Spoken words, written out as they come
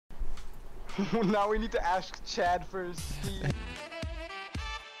Now we need to ask Chad for his speed.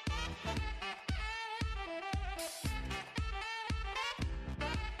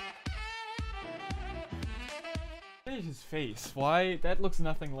 Look at his face. Why? That looks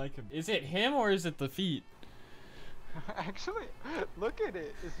nothing like him. Is it him or is it the feet? Actually, look at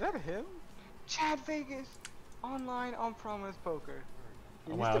it. Is that him? Chad Vegas, online on Prominence Poker.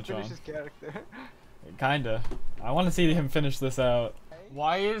 He needs to finish his character. Kinda. I want to see him finish this out.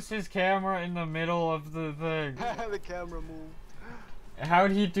 Why is his camera in the middle of the thing? The camera moved.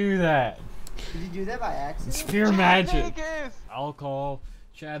 How'd he do that? Did you do that by accident? It's pure Chad magic. Vegas! I'll call.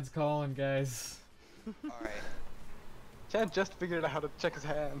 Chad's calling, guys. Alright. Chad just figured out how to check his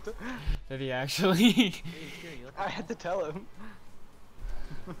hand. Did he actually? I had to tell him.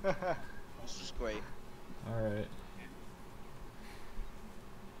 This is great. Alright.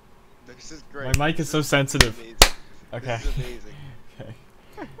 This is great. My mic is so sensitive. Okay. This is amazing. Okay.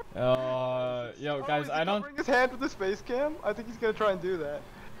 Yo, guys, I don't. Bring his hand with the space cam. I think he's gonna try and do that.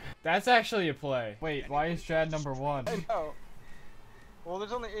 That's actually a play. Wait, why is Chad number 1? I know. Well,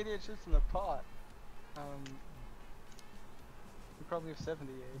 there's only 88 chips in the pot. We probably have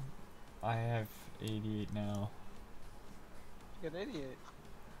 78. I have 88 now. You got 88.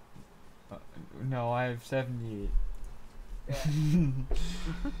 No, I have 78. Yeah.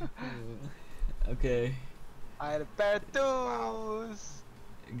 Okay. I had a pair of twos.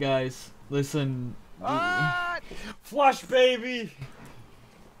 Guys, listen. What? Flush, baby!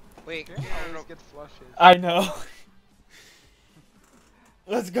 Wait, You I always don't get flushes. I know.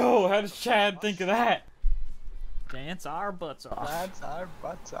 Let's go. How does Chad think of that? Dance our butts off. That's our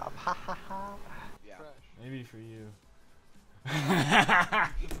butts up. Ha ha ha. Yeah. Maybe for you. What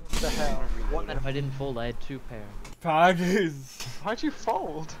the hell? One that if I didn't fold, I had 2 pair. Poggers. Why'd you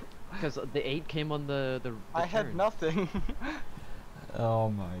fold? Because the 8 came on the I had turn. nothing. Oh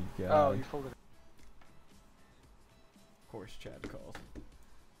my god. Oh, you folded. Of course Chad called.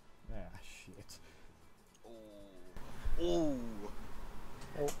 Ah, shit. Ooh.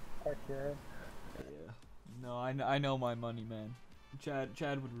 Oh, okay. Yeah. No, I know my money, man.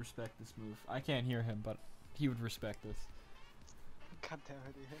 Chad would respect this move. I can't hear him, but he would respect this. God damn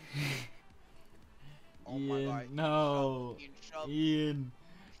it, Ian. Oh my god. No. Ian, shove. Ian.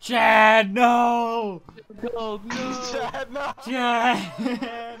 Chad, no! No, no! Chad, no!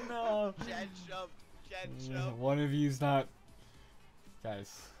 Chad, no! Chad shove. Chad shove. One of you's not.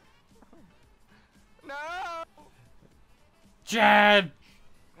 Guys. No! Chad!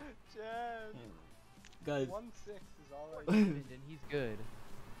 Chad! Guys. 1-6 is all I And need. he's good.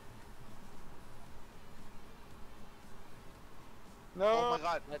 No! Oh my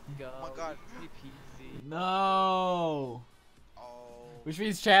god. Let's go. Oh my god. PPC. No! Oh. Which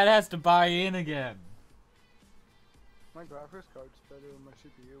means Chad has to buy in again. My graphics card's better than my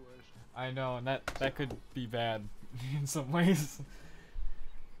CPU is. I know, and that could be bad in some ways.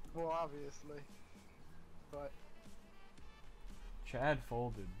 Well, obviously. But, Chad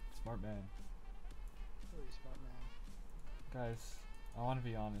folded. Smart man. really smart man. Guys, I want to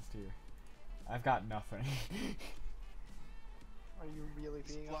be honest here. I've got nothing. Are you really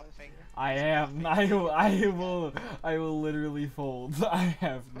being honest Fluffing. here? I am. I will literally fold. I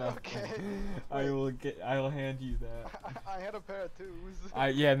have nothing. Okay. I will hand you that. I had a pair of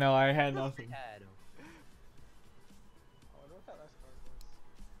twos. Yeah, no, I had nothing. Chad. I wonder what that last card was.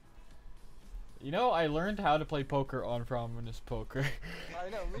 You know, I learned how to play poker on Prominence Poker. I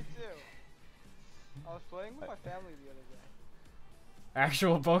know, me too. I was playing with my family the other day.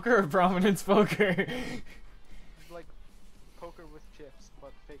 Actual poker or Prominence Poker? It's like poker with chips,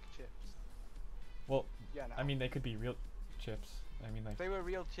 but fake chips. Well, Yeah, no. I mean, they could be real chips. I mean, like, They were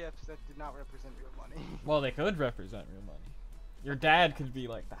real chips that did not represent real money. well, they could represent real money. Your dad could be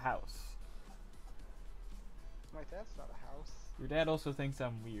like the house. My dad's not a house. Your dad also thinks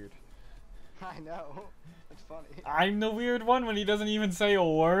I'm weird. I know. It's funny. I'm the weird one when he doesn't even say a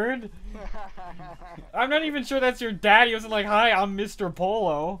word? I'm not even sure that's your dad. He wasn't like, hi, I'm Mr.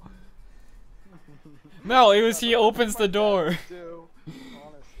 Polo. No, it was he opens the door. Do,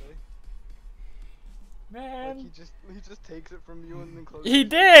 honestly. Man. Like he just takes it from you and then closes He it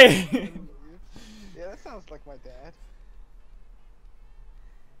did! and leaves. Yeah, that sounds like my dad.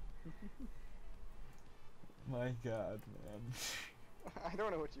 My god, man. I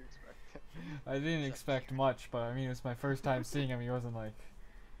don't know what you expect. I didn't expect much, but I mean, it was my first time seeing him. He wasn't like...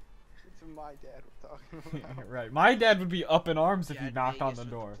 It's my dad we're talking about. Right. My dad would be up in arms if he Chad knocked on Vegas the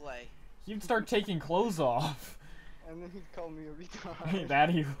with door. play. He'd start taking clothes off. And then he'd call me a retard. That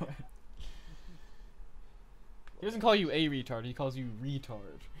he would. He doesn't call you a retard, he calls you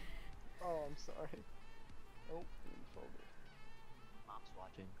retard. Oh, I'm sorry. Oh, you folded. Mom's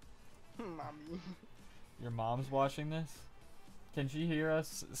watching. Mommy. Your mom's watching this? Can she hear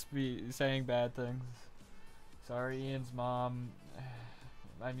us saying bad things? Sorry, Ian's mom.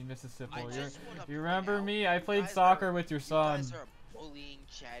 I mean, this is simple. You remember me? I played soccer with your son. You guys are bullying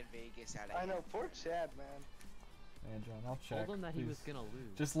Chad Vegas out of I know, poor Chad, man. Man, John, I'll check. Told him that please. he was gonna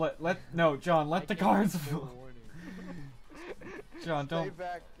lose. Just no, John, let the cards. John, Stay don't.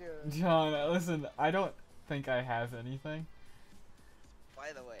 back, John, listen. I don't think I have anything.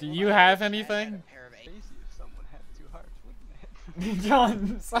 By the way, Do you have anything? Crazy if someone had 2 hearts, wouldn't it?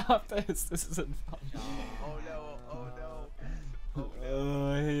 John, stop this. This isn't fun. Oh no! Oh no!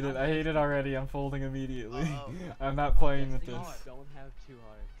 Oh, I hate it. I hate it already. I'm folding immediately. Uh-oh. I'm not playing with Guessing this. you don't have 2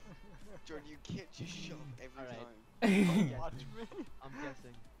 hearts. Jordan, you can't just shove every Alright. time. Don't watch me. I'm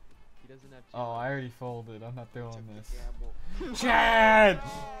guessing. He doesn't have 2 Oh, I hearts. already folded. I'm not doing Took the this. gamble. Chad!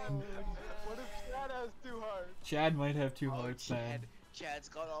 What if Chad has 2 hearts? Chad might have 2 Oh, hearts, Chad. man. Chad's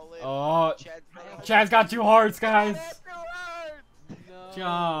got all in. Oh, Chad's Chad's got 2 hearts, guys. Chad has 2 hearts! No.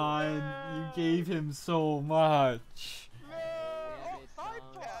 John, you gave him so much. No! Damn Oh, it, side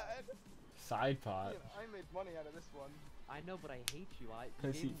Tom. pot! Side pot. I made money out of this one. I know, but I hate you. You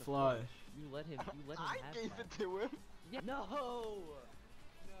Cause gave he him the flush. push. You let him. You let him I have gave that. it to him. Yeah. No. No.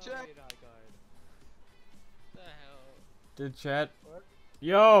 Check. Wait, high guard. The hell? Did Chad? What?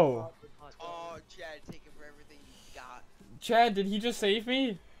 Yo! Hot Oh, Chad, taking for everything you got. Chad, did he just save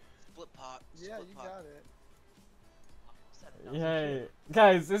me? Split pot. Yeah, Split you pot. got it. Yay.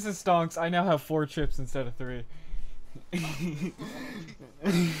 Guys, this is stonks. I now have 4 chips instead of 3.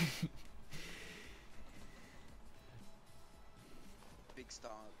 Big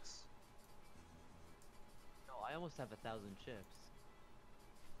stonks. No, I almost have 1,000 chips.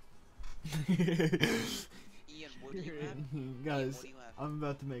 Ian, what do you have? Ian, Guys, what do you have? I'm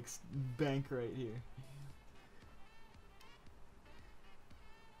about to make bank right here.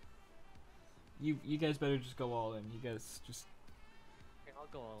 You guys better just go all in. You guys just Here, I'll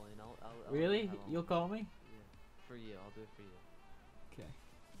go all in. I'll really? have all- You'll call me? Yeah. For you, I'll do it for you. Okay.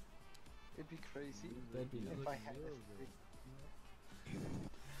 It'd be crazy That'd be if nice. I had this.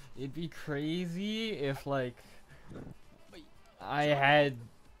 It'd be crazy if like Wait, I had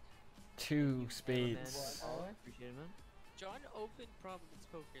 2 spades. Man, What? appreciate it, man. John opened Prominence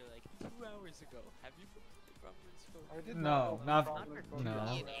Poker like 2 hours ago. Have you opened Prominence Poker? I did No, open not- Prominence Poker no. 2 Ian,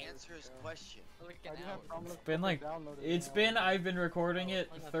 hours answer his ago. question. Like I an do hour. have Prominence It's been Poker like downloaded it's now. been I've been recording it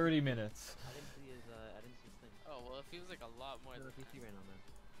Oh, 30 minutes. I didn't see his. I didn't see his thing. Oh well, it feels like a lot more No, than PC right now, man.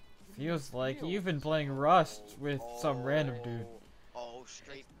 Feels like you've been playing Rust with some random dude. Oh,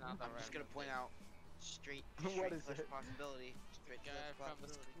 straight. It's not that I'm just gonna random. point out. Straight. What Straight is flush it? possibility. Straight guy flush from the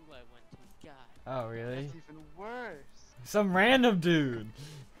possibility. school I went to. God. Oh really? That's even worse. Some random dude.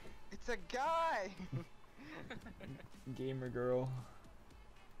 It's a guy! Gamer girl.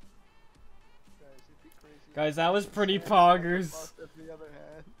 Guys, it'd be crazy. Guys, that was pretty Chad poggers. lost every other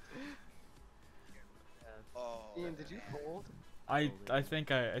hand. Oh. Ian, did you fold? I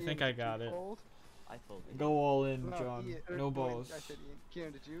think I Ian, got did you it. Fold? I folded. Go all in, No, John. Ian, No wait, balls. I said Ian.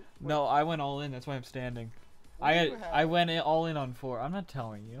 Kieran, did you? No, I went all in. That's why I'm standing. What do you I have? went all in on 4. I'm not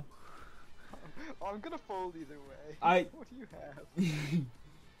telling you. Oh, I'm gonna fold either way. I- What do you have? 7.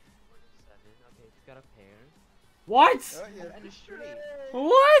 Okay, it's got a pair. What? Oh, yeah. And a straight.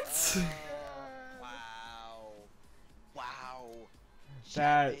 What? Wow. Wow.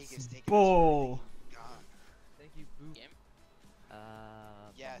 That's Vegas taking bull. this from me. God. Thank you, Boo. Game?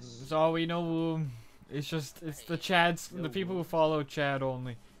 Yes. That's all we know. It's the Chads, the people who follow Chad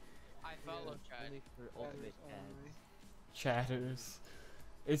only. I follow Chad. Only for ultimate Chatters ads. only. Chatters.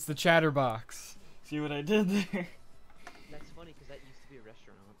 It's the Chatterbox. See what I did there? That's funny because that used to be a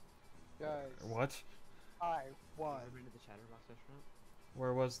restaurant. Guys, What? I won. Ever been to the Chatterbox restaurant?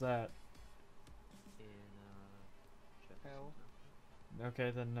 Where was that? In Chester. Hell. Okay,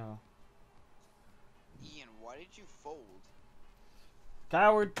 then no. Ian, why did you fold?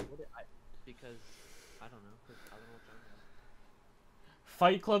 Coward. Because I don't know. Cause I don't know what genre.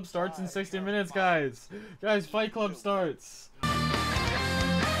 Fight Club starts in 60 minutes, guys. Guys, Fight Club starts.